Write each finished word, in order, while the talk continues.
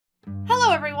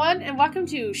everyone, and welcome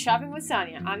to Shopping with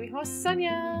Sonia. I'm your host,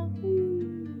 Sonia.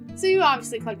 So you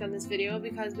obviously clicked on this video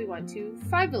because we went to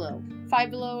Five Below. Five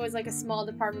Below is like a small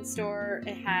department store.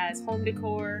 It has home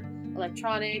decor,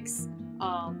 electronics,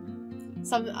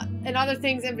 some and other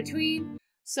things in between.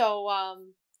 So,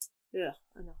 yeah,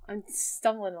 I know, I'm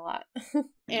stumbling a lot.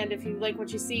 And if you like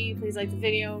what you see, please like the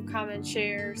video, comment,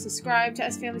 share, subscribe to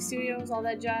S Family Studios, all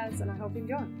that jazz, and I hope you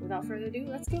enjoy. Without further ado,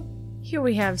 let's go. Here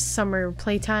we have summer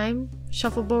playtime,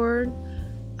 shuffleboard,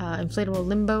 inflatable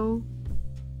limbo,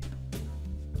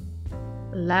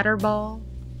 ladder ball,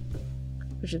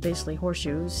 which is basically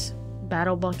horseshoes,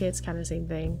 battle buckets, kind of the same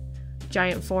thing,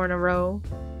 giant 4 in a row,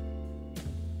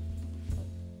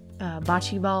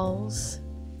 bocce balls,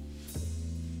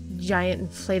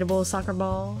 giant inflatable soccer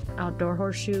ball, outdoor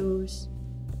horseshoes,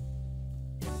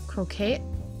 croquet.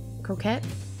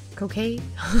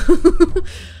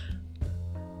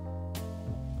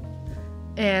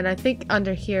 And I think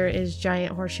under here is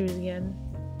giant horseshoes again.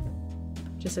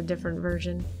 Just a different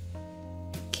version.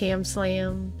 Cam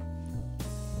slam.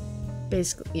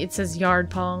 Basically, it says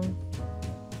yard pong.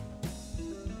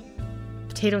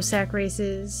 Potato sack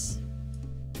races.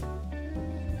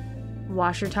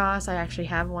 Washer toss. I actually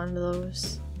have one of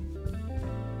those.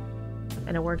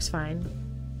 And it works fine.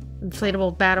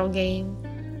 Inflatable battle game.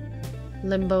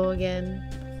 Limbo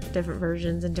again. Different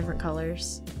versions and different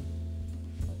colors.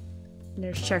 And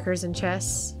there's checkers and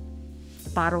chess,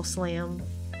 bottle slam,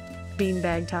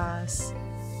 beanbag toss,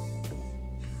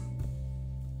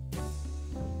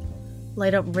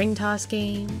 light up ring toss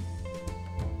game,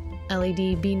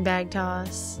 LED beanbag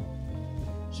toss.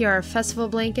 Here are festival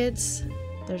blankets.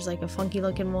 There's like a funky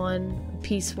looking one, a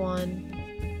peace one,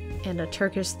 and a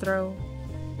Turkish throw.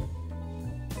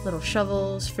 Little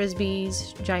shovels,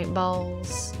 frisbees, giant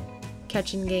balls,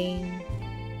 catching game.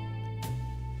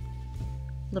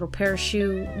 Little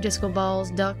parachute, disco balls,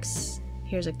 ducks.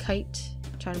 Here's a kite,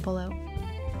 trying to pull out.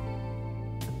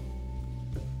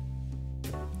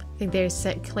 I think they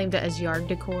claimed it as yard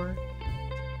decor.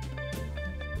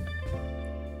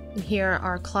 And here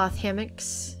are cloth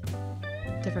hammocks,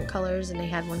 different colors, and they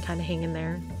had one kind of hanging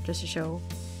there just to show.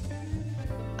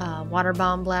 Water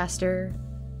bomb blaster.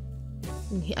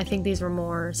 And I think these were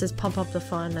more, it says pump up the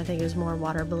fun. I think it was more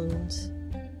water balloons.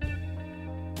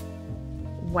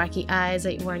 Wacky eyes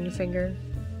that you wear on your finger.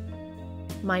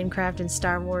 Minecraft and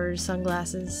Star Wars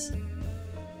sunglasses.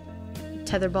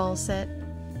 Tetherball set.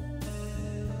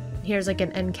 Here's like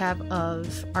an end cap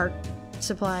of art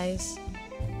supplies.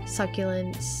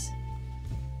 Succulents.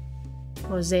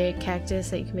 Mosaic cactus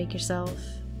that you can make yourself.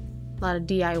 A lot of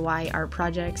DIY art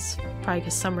projects. Probably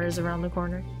because summer is around the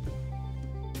corner.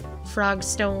 Frog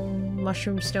stone,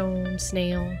 mushroom stone,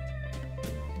 snail.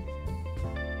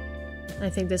 I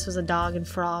think this was a dog and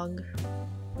frog.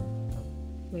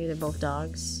 Maybe they're both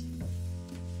dogs.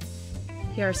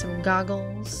 Here are some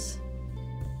goggles.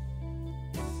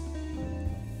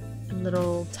 And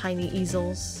little tiny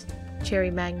easels.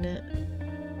 Cherry magnet.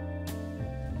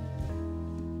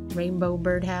 Rainbow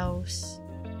birdhouse.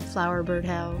 Flower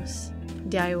birdhouse.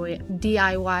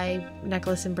 DIY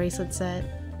necklace and bracelet set.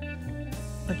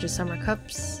 Bunch of summer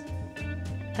cups.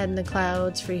 Head in the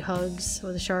clouds, free hugs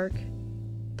with a shark.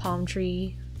 Palm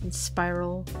tree and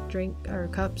spiral drink or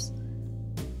cups.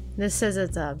 This says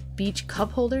it's a beach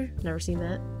cup holder. Never seen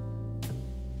that.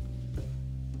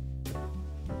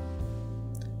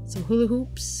 Some hula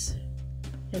hoops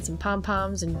and some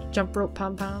pom-poms and jump rope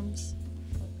pom-poms.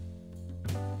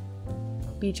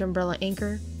 Beach umbrella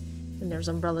anchor, and there's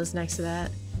umbrellas next to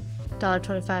that.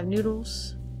 $1.25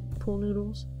 noodles, pool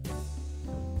noodles.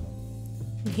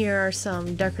 And here are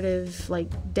some decorative like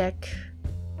deck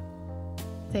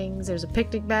things. There's a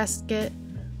picnic basket,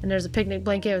 and there's a picnic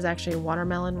blanket. It was actually a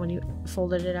watermelon when you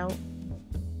folded it out.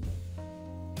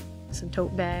 Some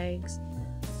tote bags.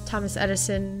 Thomas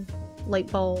Edison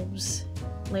light bulbs,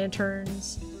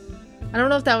 lanterns. I don't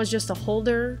know if that was just a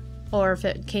holder or if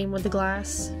it came with the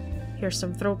glass. Here's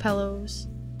some throw pillows,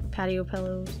 patio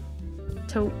pillows,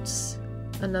 totes,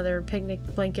 another picnic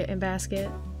blanket and basket,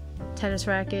 tennis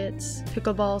rackets,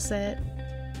 pickleball set,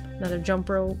 another jump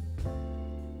rope,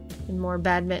 and more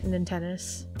badminton and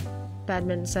tennis.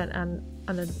 Badminton set on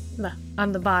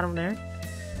the bottom there.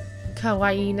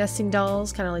 Kawaii nesting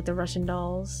dolls, kind of like the Russian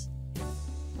dolls.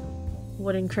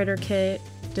 Wooden critter kit,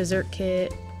 dessert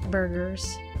kit,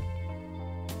 burgers.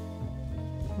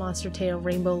 Monster tail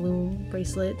rainbow loom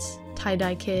bracelets,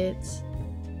 tie-dye kits.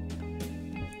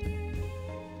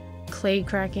 Clay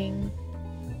cracking.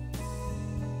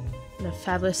 And a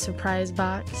fabulous surprise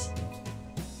box.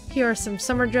 Here are some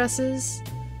summer dresses.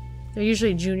 They're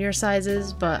usually junior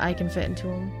sizes, but I can fit into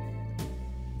them.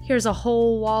 Here's a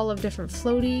whole wall of different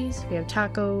floaties. We have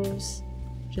tacos,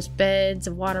 just beds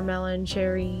of watermelon,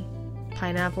 cherry,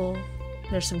 pineapple.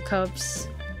 There's some cups.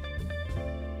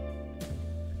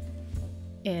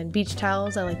 And beach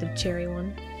towels. I like the cherry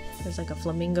one. There's like a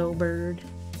flamingo bird.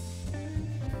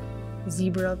 A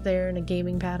zebra up there and a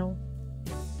gaming paddle.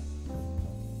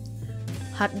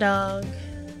 Hot dog.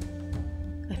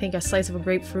 I think a slice of a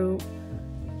grapefruit.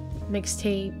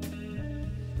 Mixtape.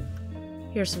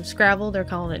 Here's some Scrabble. They're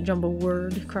calling it Jumbo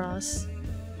Word Cross.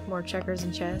 More checkers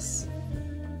and chess.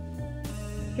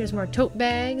 Here's more tote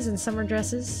bags and summer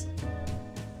dresses.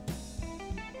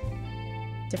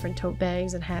 Different tote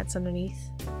bags and hats underneath.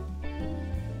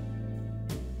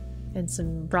 And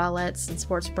some bralettes and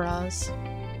sports bras.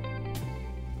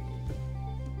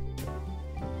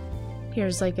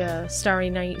 Here's like a Starry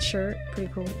Night shirt.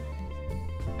 Pretty cool.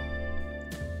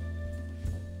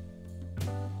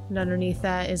 And underneath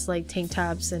that is like tank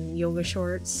tops and yoga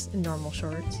shorts and normal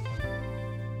shorts.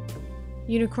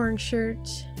 Unicorn shirt.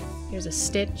 Here's a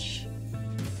Stitch.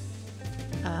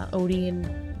 Odie and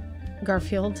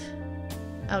Garfield.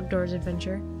 Outdoors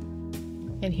adventure.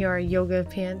 And here are yoga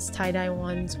pants, tie-dye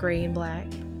ones, gray and black.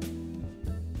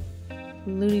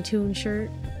 Looney Tunes shirt.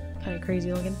 Kind of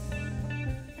crazy looking.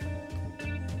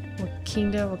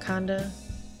 Wakanda.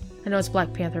 I know it's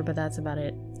Black Panther, but that's about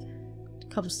it. A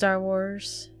couple Star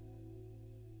Wars.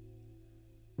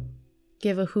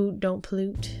 Give a hoot, don't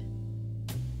pollute.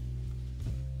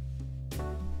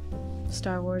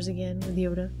 Star Wars again with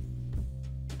Yoda.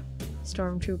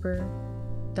 Stormtrooper.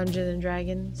 Dungeons and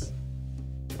Dragons.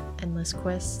 Endless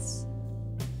Quests.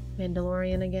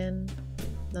 Mandalorian again.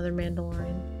 Another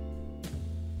Mandalorian.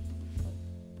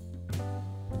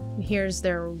 And here's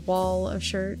their wall of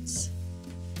shirts.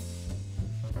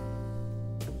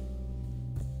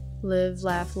 Live,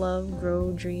 laugh, love,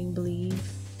 grow, dream, believe.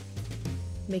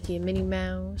 Mickey and Minnie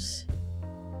Mouse.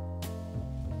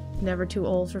 Never too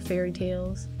old for fairy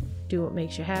tales. Do what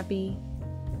makes you happy.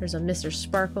 There's a Mr.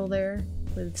 Sparkle there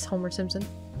with Homer Simpson.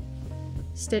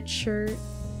 Stitch shirt.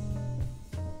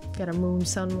 Got a Moon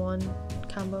Sun one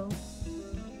combo.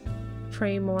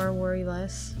 Pray more, worry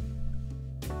less.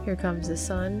 Here comes the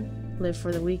sun. Live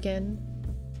for the weekend.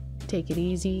 Take it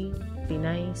easy. Be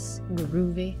nice.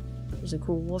 Groovy. There's a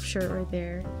cool wolf shirt right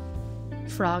there.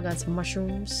 Frog on some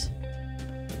mushrooms.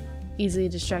 Easily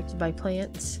distracted by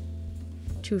plants.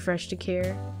 Too fresh to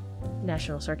care.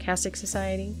 National Sarcastic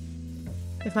Society.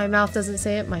 If my mouth doesn't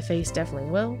say it, my face definitely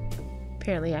will.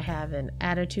 Apparently I have an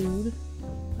attitude.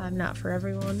 I'm not for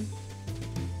everyone.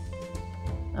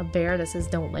 A bear that says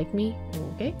don't like me.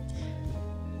 Okay.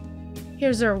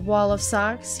 Here's our wall of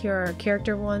socks. Here are our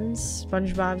character ones.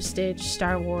 SpongeBob, Stitch,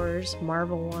 Star Wars,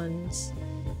 Marvel ones.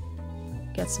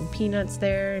 Got some Peanuts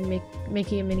there and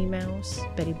Mickey and Minnie Mouse.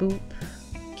 Betty Boop.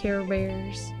 Care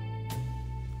Bears.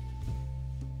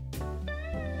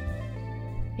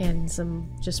 And some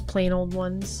just plain old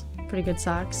ones. Pretty good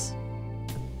socks.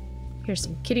 Here's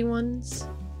some kitty ones.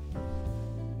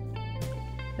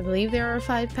 I believe there are a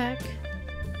 5-pack.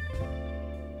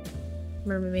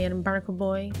 Mermaid Man and Barnacle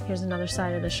Boy. Here's another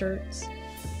side of the shirts.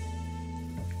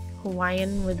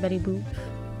 Hawaiian with Betty Boop.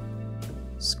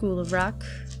 School of Rock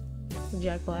with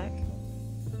Jack Black.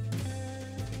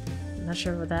 I'm not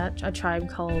sure about that. A Tribe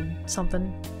Called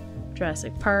something.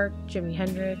 Jurassic Park. Jimi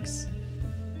Hendrix.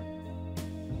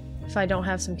 If I don't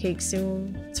have some cake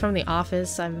soon. It's from The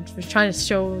Office. I was trying to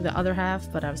show the other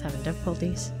half, but I was having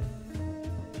difficulties.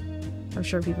 I'm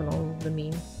sure people know the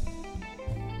meme.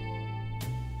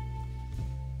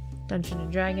 Dungeons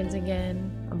and Dragons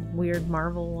again. A weird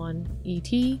Marvel one.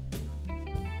 E.T.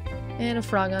 And a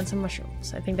frog on some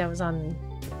mushrooms. I think that was on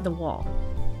the wall.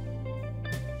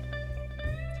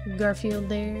 Garfield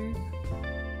there.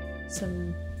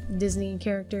 Some Disney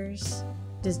characters.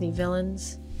 Disney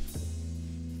villains.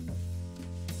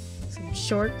 Some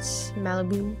shorts.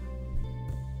 Malibu.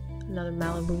 Another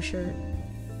Malibu shirt.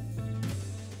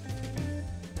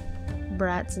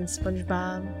 Bratz and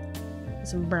SpongeBob.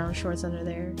 Some brown shorts under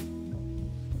there.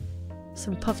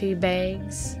 Some puffy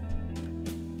bags.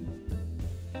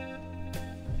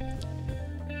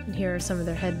 And here are some of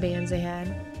their headbands they had.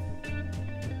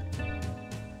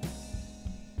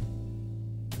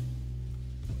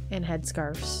 And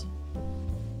headscarves.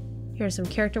 Here are some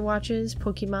character watches.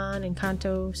 Pokemon,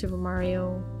 Encanto, Super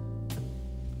Mario,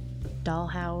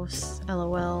 Dollhouse,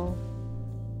 LOL,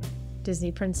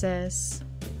 Disney Princess,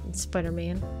 and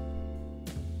Spider-Man,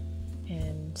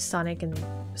 and Sonic and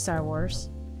Star Wars.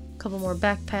 A couple more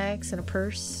backpacks and a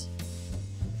purse.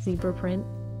 Zebra print.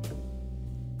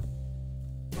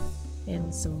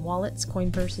 And some wallets,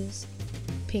 coin purses.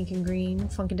 Pink and green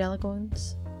Funkadelic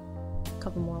ones. A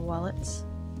couple more wallets.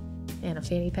 and a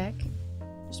fanny pack,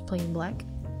 just plain black.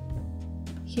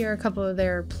 Here are a couple of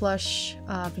their plush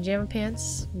pajama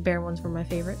pants. Bear ones were my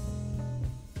favorite.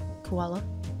 Koala,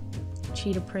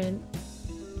 cheetah print,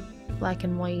 black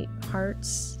and white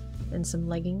hearts, and some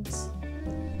leggings.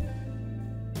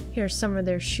 Here are some of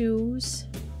their shoes.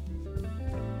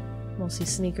 Mostly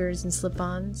sneakers and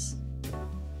slip-ons.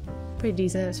 Pretty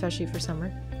decent, especially for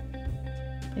summer.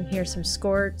 And here's some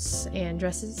skirts and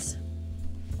dresses.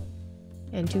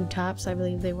 And tube tops, I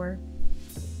believe they were.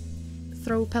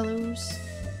 Throw pillows.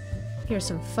 Here's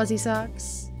some fuzzy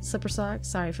socks, slipper socks.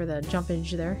 Sorry for the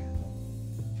jumpage there.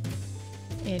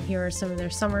 And here are some of their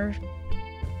summer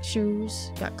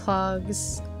shoes. Got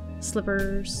clogs,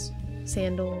 slippers,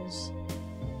 sandals,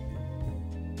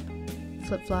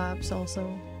 flip-flops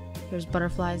also. There's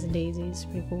butterflies and daisies,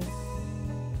 pretty cool.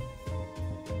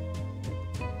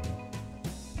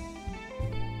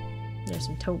 There's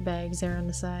some tote bags there on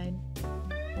the side.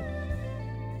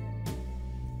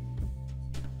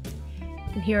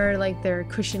 And here are like their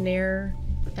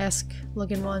Cushionaire-esque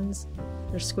looking ones.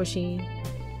 They're squishy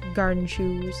garden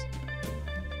shoes.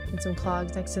 And some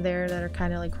clogs next to there that are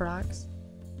kind of like Crocs.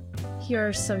 Here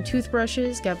are some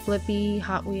toothbrushes. Got Blippi,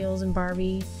 Hot Wheels, and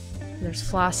Barbie. And there's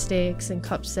floss sticks and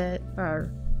cup set. Or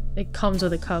it comes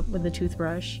with a cup with the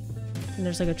toothbrush. And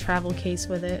there's like a travel case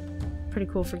with it.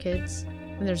 Pretty cool for kids.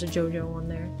 And there's a JoJo one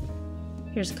there.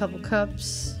 Here's a couple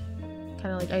cups.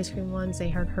 Kind of like ice cream ones.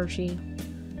 They are Hershey.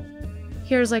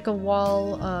 Here's like a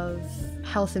wall of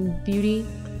health and beauty.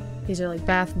 These are like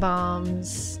bath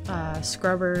bombs,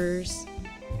 scrubbers,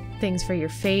 things for your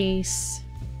face,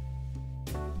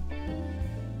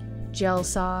 gel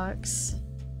socks,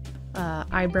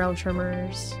 eyebrow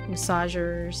trimmers,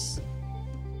 massagers,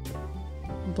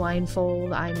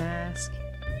 blindfold, eye mask,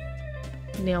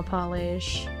 nail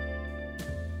polish,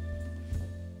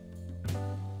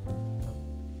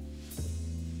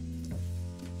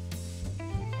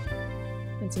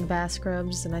 and some bath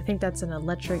scrubs, and I think that's an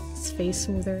electric face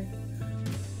smoother.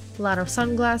 A lot of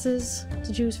sunglasses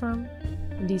to choose from.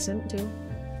 Decent too.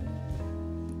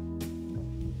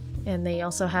 And they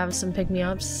also have some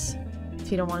pick-me-ups.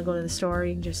 If you don't want to go to the store,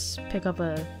 you can just pick up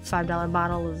a $5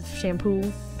 bottle of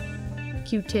shampoo,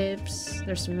 Q-tips.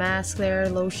 There's some masks there,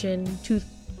 lotion,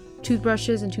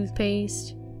 toothbrushes and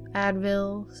toothpaste,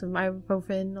 Advil, some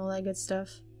ibuprofen, all that good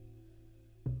stuff.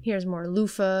 Here's more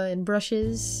loofah and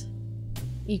brushes.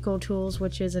 Eco Tools,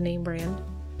 which is a name brand.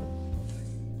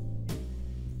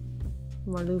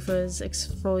 More loofahs,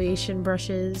 exfoliation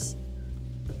brushes,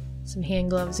 some hand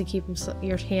gloves to keep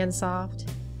your hands soft.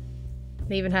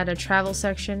 They even had a travel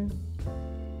section.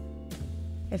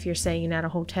 If you're staying at a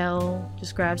hotel,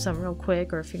 just grab something real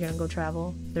quick, or if you're gonna go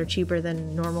travel. They're cheaper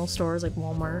than normal stores like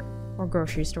Walmart or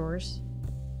grocery stores.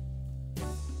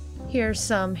 Here's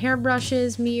some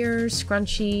hairbrushes, mirrors,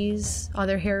 scrunchies,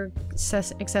 other hair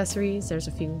accessories. There's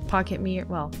a few pocket mirrors,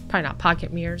 well, probably not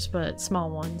pocket mirrors, but small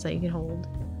ones that you can hold.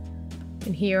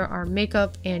 And here are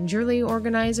makeup and jewelry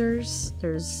organizers.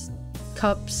 There's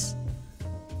cups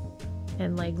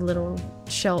and like little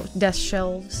desk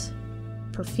shelves,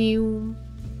 perfume,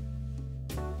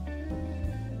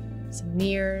 some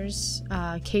mirrors,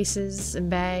 cases and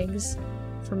bags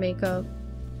for makeup.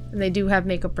 And they do have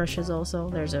makeup brushes also.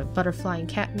 There's a butterfly and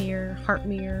cat mirror, heart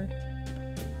mirror.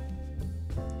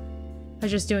 I was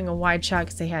just doing a wide shot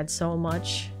because they had so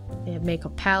much. They have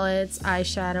makeup palettes,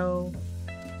 eyeshadow.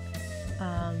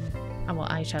 What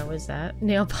eyeshadow is that?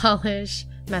 Nail polish,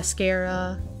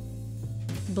 mascara,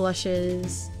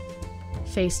 blushes,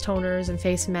 face toners and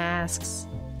face masks.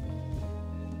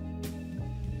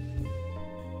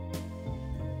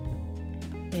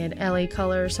 They had LA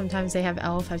Color. Sometimes they have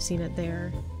e.l.f. I've seen it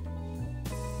there.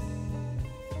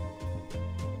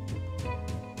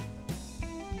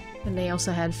 And they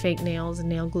also had fake nails and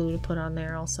nail glue to put on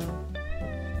there also.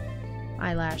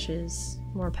 Eyelashes,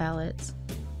 more palettes.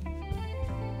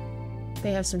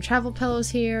 They have some travel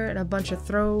pillows here and a bunch of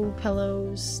throw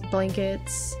pillows,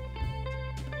 blankets.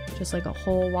 Just like a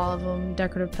whole wall of them,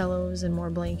 decorative pillows and more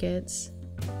blankets.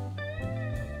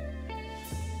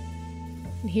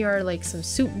 And here are like some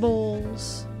soup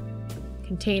bowls,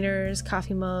 containers,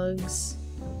 coffee mugs.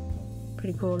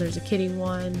 Pretty cool. There's a kitty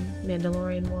one,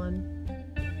 Mandalorian one.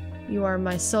 You are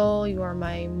my soul, you are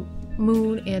my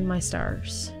moon and my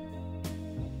stars.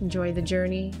 Enjoy the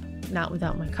journey, not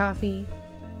without my coffee.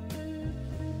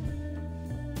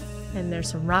 And there's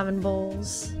some ramen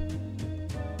bowls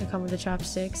that come with the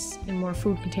chopsticks and more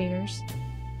food containers.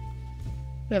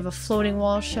 We have a floating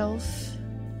wall shelf,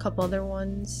 a couple other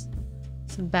ones,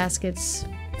 some baskets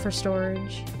for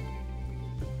storage,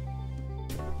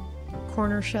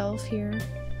 corner shelf here,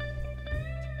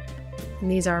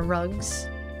 And these are rugs.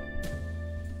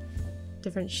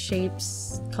 Different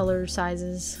shapes, colors,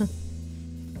 sizes.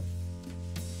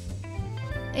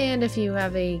 And if you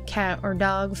have a cat or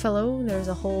dog fellow, there's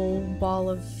a whole wall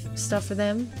of stuff for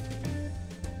them.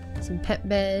 Some pet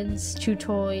beds, chew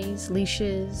toys,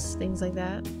 leashes, things like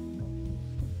that.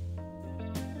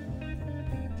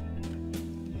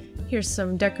 Here's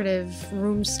some decorative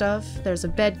room stuff. There's a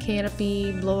bed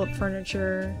canopy, blow-up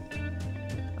furniture,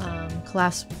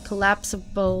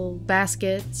 collapsible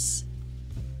baskets,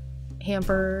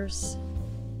 hampers.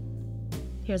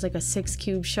 Here's like a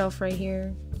 6-cube shelf right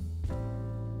here.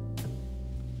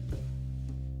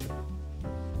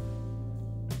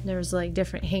 There's like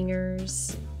different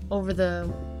hangers over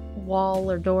the wall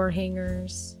or door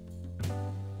hangers.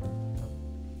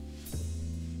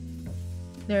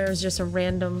 There's just a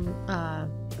random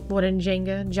wooden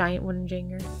Jenga, giant wooden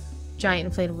Jenga,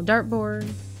 giant inflatable dartboard.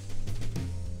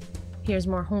 Here's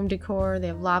more home decor. They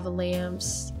have lava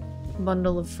lamps, a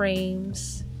bundle of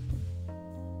frames.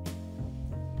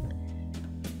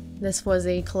 This was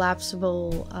a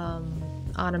collapsible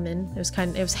ottoman.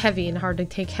 It was heavy and hard to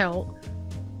take out.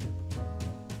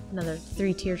 Another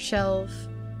 3-tier shelf.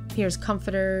 Here's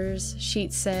comforters,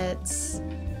 sheet sets,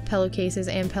 pillowcases,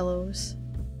 and pillows.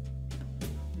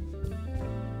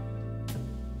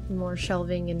 More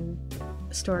shelving and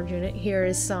storage unit. Here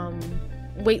is some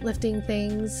weightlifting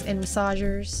things and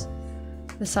massagers.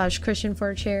 Massage cushion for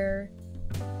a chair.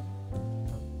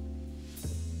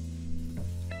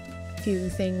 A few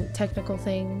technical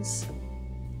things.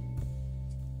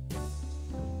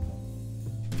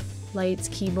 Lights,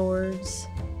 keyboards.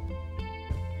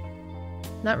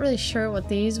 Not really sure what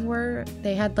these were.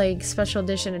 They had like special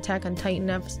edition Attack on Titan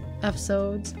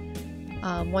episodes.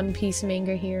 One Piece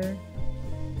manga here.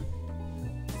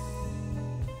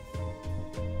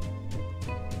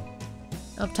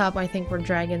 Up top I think were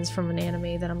dragons from an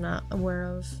anime that I'm not aware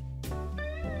of.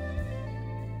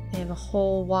 They have a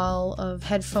whole wall of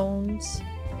headphones.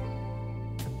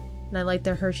 And I like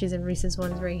their Hershey's and Reese's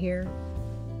ones right here.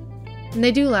 And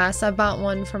they do last. I bought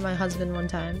one for my husband one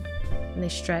time. And they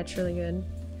stretch really good.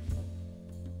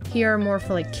 Here are more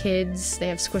for like kids. They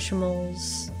have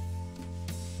Squishimals,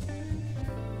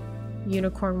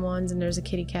 unicorn ones, and there's a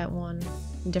kitty cat one,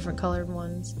 and different colored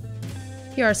ones.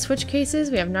 Here are Switch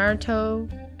cases. We have Naruto,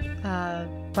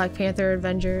 Black Panther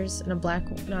Avengers, and a black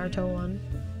Naruto one.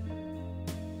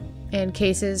 And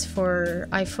cases for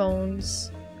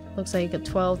iPhones. Looks like a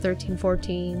 12, 13,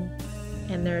 14.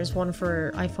 And there's one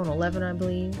for iPhone 11, I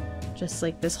believe. Just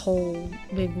like this whole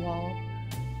big wall.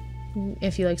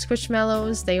 If you like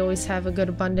Squishmallows, they always have a good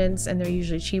abundance and they're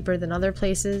usually cheaper than other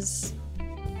places.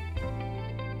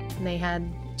 And they had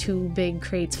 2 big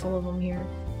crates full of them here.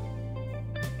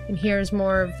 And here's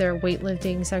more of their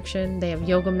weightlifting section. They have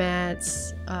yoga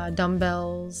mats,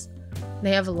 dumbbells.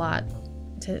 They have a lot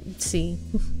to see.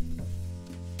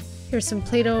 Here's some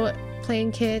Play-Doh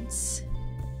playing kits,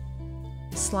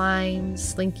 slimes,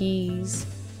 slinkies,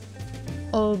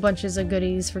 bunches of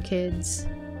goodies for kids.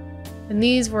 And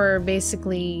these were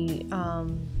basically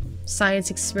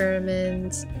science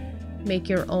experiments, make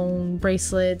your own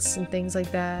bracelets and things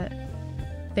like that.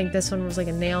 I think this one was like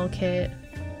a nail kit,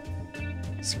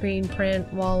 screen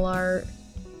print, wall art,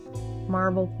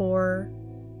 marble pour.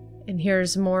 And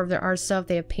here's more of their art stuff.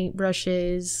 They have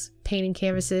paintbrushes, painting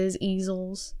canvases,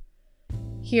 easels.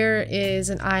 Here is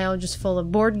an aisle just full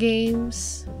of board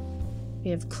games.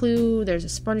 We have Clue, there's a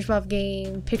SpongeBob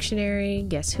game, Pictionary,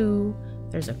 Guess Who,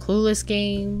 there's a Clueless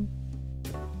game,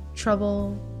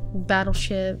 Trouble,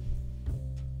 Battleship,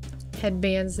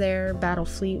 headbands there,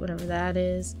 Battlefleet, whatever that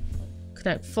is,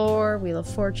 Connect 4, Wheel of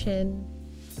Fortune.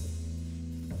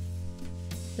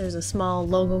 There's a small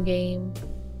logo game.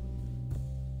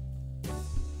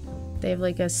 They have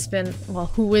like a spin, well,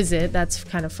 Who Is It? That's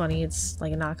kind of funny. It's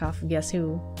like a knockoff of Guess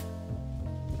Who.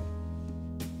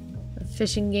 A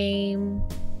fishing game.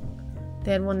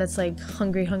 They had one that's like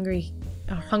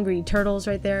hungry turtles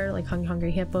right there, like hungry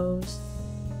hippos.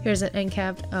 Here's an end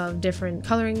cap of different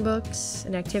coloring books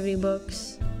and activity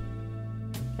books.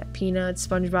 Got Peanuts,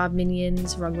 SpongeBob,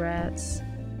 Minions, Rugrats,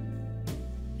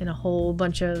 and a whole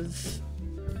bunch of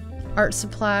art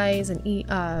supplies and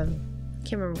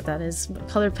can't remember what that is.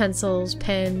 Colored pencils,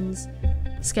 pens,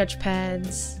 sketch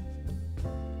pads,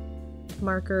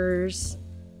 markers,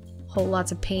 whole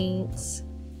lots of paints.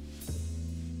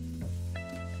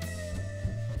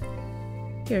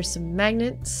 Here's some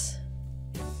magnets.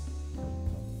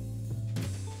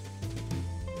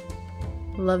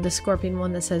 Love the scorpion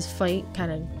one that says fight,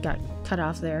 kind of got cut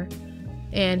off there.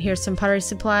 And here's some pottery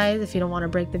supplies if you don't want to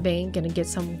break the bank and get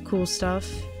some cool stuff.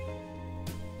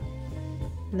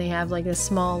 And they have like a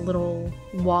small little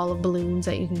wall of balloons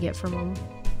that you can get from them.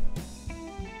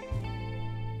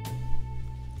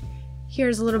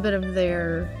 Here's a little bit of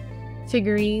their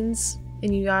figurines.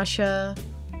 Inuyasha,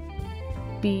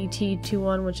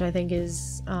 BT21, which I think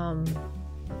is,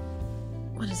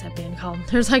 what is that band called?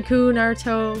 There's Haiku,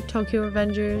 Naruto, Tokyo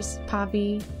Revengers,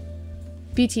 Poppy,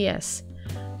 BTS,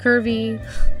 Kirby,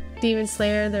 Demon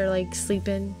Slayer, they're like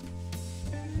sleeping.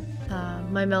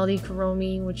 My Melody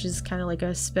Kuromi, which is kind of like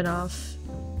a spin-off,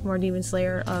 more Demon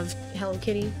Slayer of Hello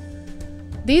Kitty.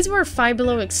 These were Five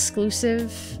Below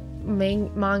exclusive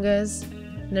mangas.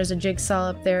 And there's a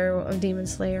Jigsaw up there of Demon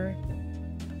Slayer.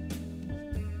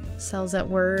 Cells at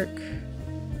Work.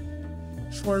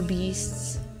 Four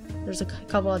Beasts. There's a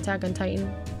couple Attack on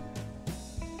Titan.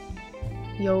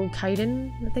 Yo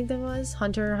Kaiden, I think that was.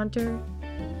 Hunter x Hunter.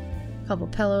 A couple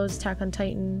Pillows, Attack on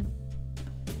Titan.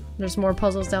 There's more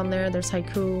puzzles down there. There's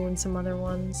Haiku and some other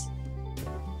ones.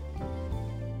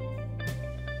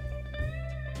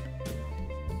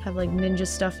 Have like ninja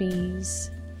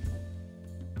stuffies.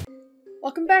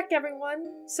 Welcome back,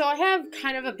 everyone. So I have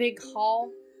kind of a big haul,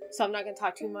 so I'm not going to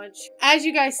talk too much. As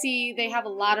you guys see, they have a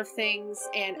lot of things,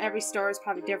 and every store is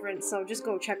probably different, so just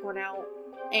go check one out.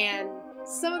 And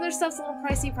some of their stuff's a little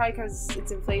pricey, probably because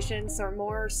it's inflation, so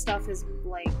more stuff is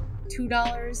like $2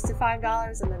 to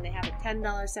 $5, and then they have a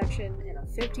 $10 section and a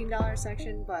 $15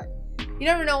 section, but you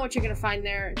never know what you're going to find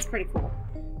there. It's pretty cool.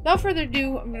 Without further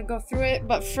ado, I'm going to go through it,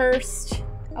 but first,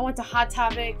 I went to Hot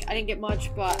Topic. I didn't get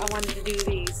much, but I wanted to do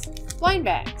these blind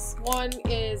bags. One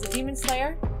is a Demon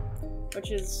Slayer, which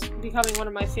is becoming one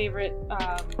of my favorite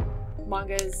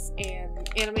mangas and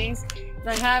animes. And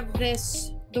I have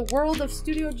this, The World of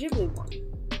Studio Ghibli one.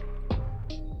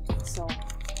 So,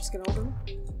 I'm just gonna open them.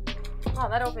 Oh,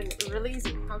 that opened really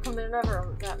easy. How come they're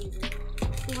never that easy?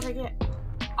 See what I get.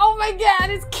 Oh my god,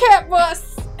 it's Cat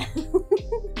Bus! I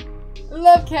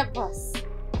love Cat Bus.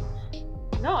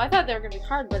 No, I thought they were gonna be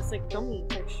hard, but it's like gummy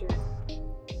texture.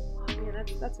 Oh man,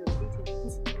 that's really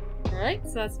detailed. Alright,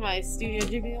 so that's my Studio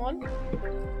Ghibli one.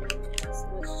 So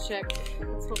let's check.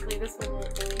 Hopefully this one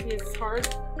won't be as hard.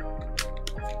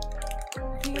 I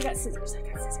think I got scissors.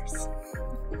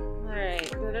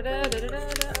 Alright.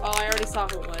 Oh, I already saw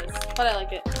who it was, but I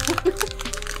like it.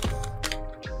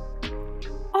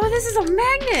 Oh, this is a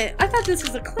magnet! I thought this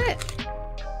was a clip.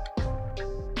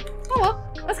 Oh well,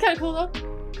 that's kind of cool though.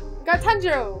 Got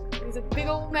Tanjiro! He's a big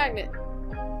old magnet.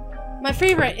 My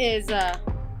favorite is, I'm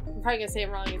probably gonna say it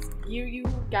wrong, it's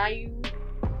Gayu.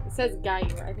 It says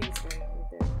Gayu, I think it's right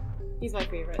there. He's my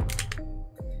favorite.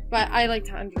 But I like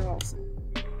Tanjiro also.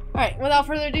 Alright, without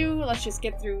further ado, let's just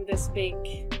get through this big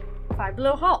Five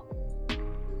Below haul.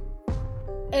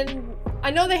 And I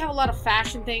know they have a lot of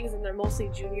fashion things and they're mostly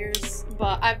juniors,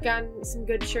 but I've gotten some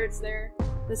good shirts there.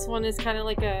 This one is kind of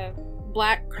like a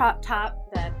black crop top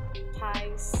that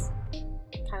ties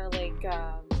kind of like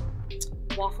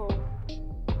waffle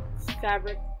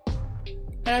fabric.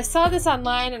 And I saw this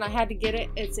online and I had to get it.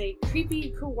 It's a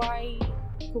creepy kawaii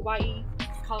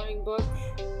coloring book.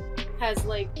 Has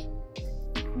like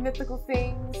mythical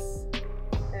things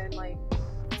and like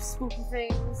spooky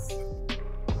things.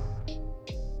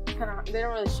 They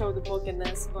don't really show the book in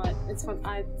this, but it's fun.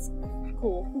 It's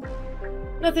cool.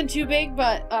 Nothing too big,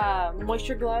 but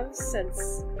moisture gloves,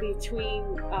 since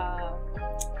between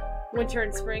winter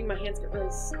and spring my hands get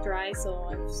really dry, so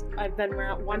I've been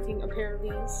wanting a pair of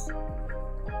these.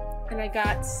 And I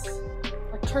got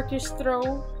a Turkish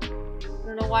throw. I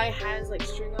don't know why it has like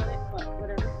string on it, but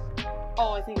whatever.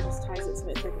 Oh, I think it just ties it so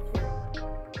it's like a carry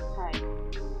tie.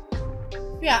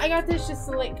 Yeah, I got this just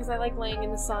to because I like laying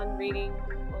in the sun, reading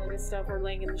all of this stuff, or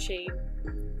laying in the shade.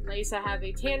 I used to have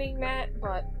a tanning mat,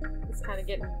 but it's kind of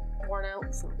getting worn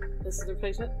out, so this is the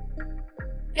replacement.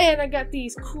 And I got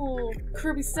these cool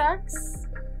Kirby socks.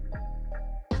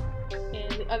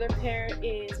 And the other pair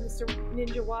is Mr.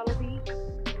 Ninja Wallaby.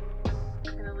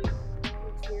 Kind of like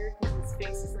looks weird because his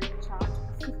face is like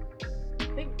chopped. I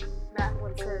think that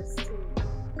one says too.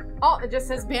 Oh, it just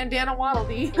says Bandana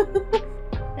Wallaby.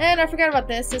 And I forgot about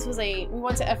this. This was we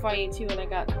went to FYE too, and I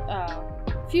got a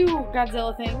few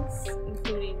Godzilla things,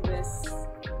 including this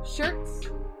shirt.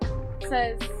 It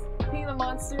says King of the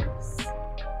Monsters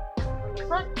on the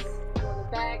front, on the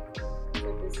back,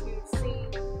 with this huge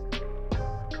scene.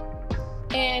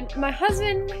 And my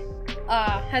husband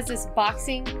has this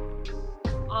boxing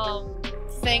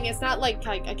thing. It's not like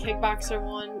a kickboxer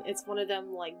one. It's one of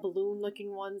them like balloon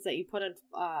looking ones that you put on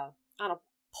a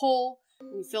pole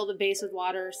and you fill the base with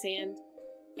water or sand.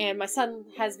 And my son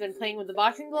has been playing with the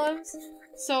boxing gloves,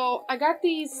 so I got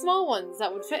these small ones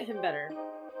that would fit him better.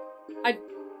 It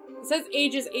says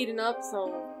ages 8 and up,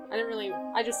 so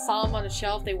I just saw them on a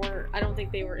shelf. I don't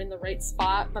think they were in the right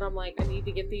spot, but I'm like, I need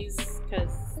to get these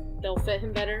because they'll fit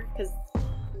him better. Because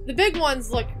the big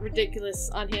ones look ridiculous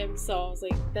on him, so I was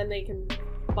like, then they can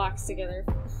box together.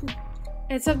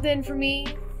 And something for me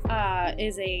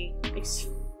is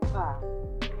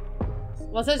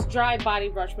well, it says dry body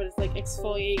brush, but it's like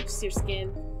exfoliates your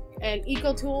skin. And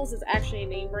EcoTools is actually a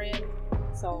name brand,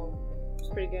 so it's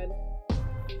pretty good.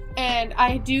 And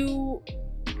I do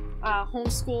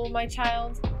homeschool my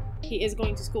child. He is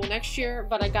going to school next year,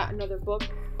 but I got another book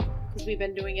because we've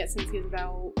been doing it since he was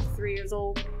about 3 years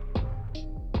old.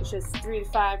 It's just 3 to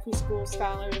 5 preschool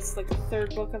scholars. It's like the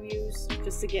 3rd book I've used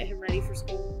just to get him ready for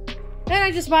school. And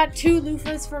I just bought 2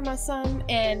 loofahs for my son,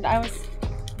 and I was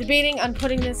debating on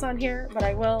putting this on here, but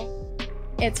I will.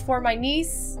 It's for my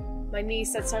niece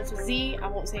that starts with Z. I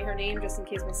won't say her name just in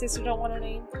case my sister don't want her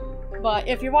name. But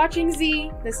if you're watching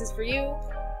Z, this is for you.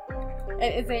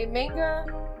 It is a manga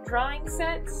drawing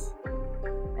set.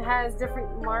 It has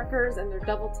different markers and they're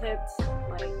double tipped,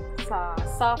 like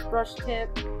soft brush tip,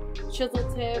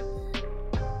 chisel tip.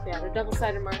 Yeah, they're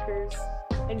double-sided markers.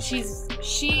 And she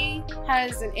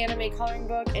has an anime coloring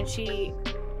book, and she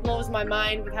blows my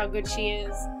mind with how good she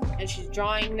is. And she's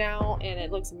drawing now, and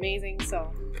it looks amazing.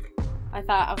 So I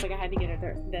was like, I had to get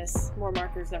her this. More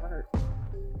markers never hurt.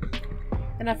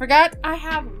 And I forgot, I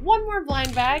have one more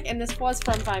blind bag, and this was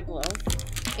from Five Below.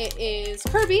 It is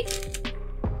Kirby.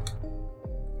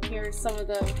 Here's some of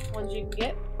the ones you can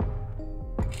get.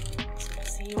 So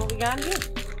let's see what we got in here.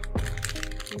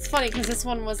 It's funny because this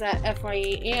one was at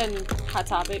FYE and Hot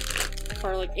Topic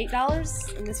for like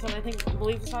 $8, and this one I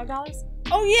believe is $5.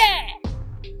 Oh yeah!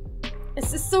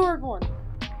 It's the sword one.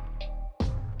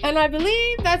 And I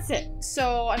believe that's it.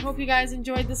 So I hope you guys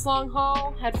enjoyed this long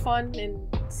haul, had fun, and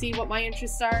see what my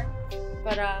interests are.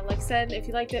 But like I said, if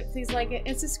you liked it, please like it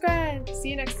and subscribe. See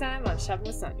you next time on Shopping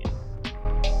with Sonia.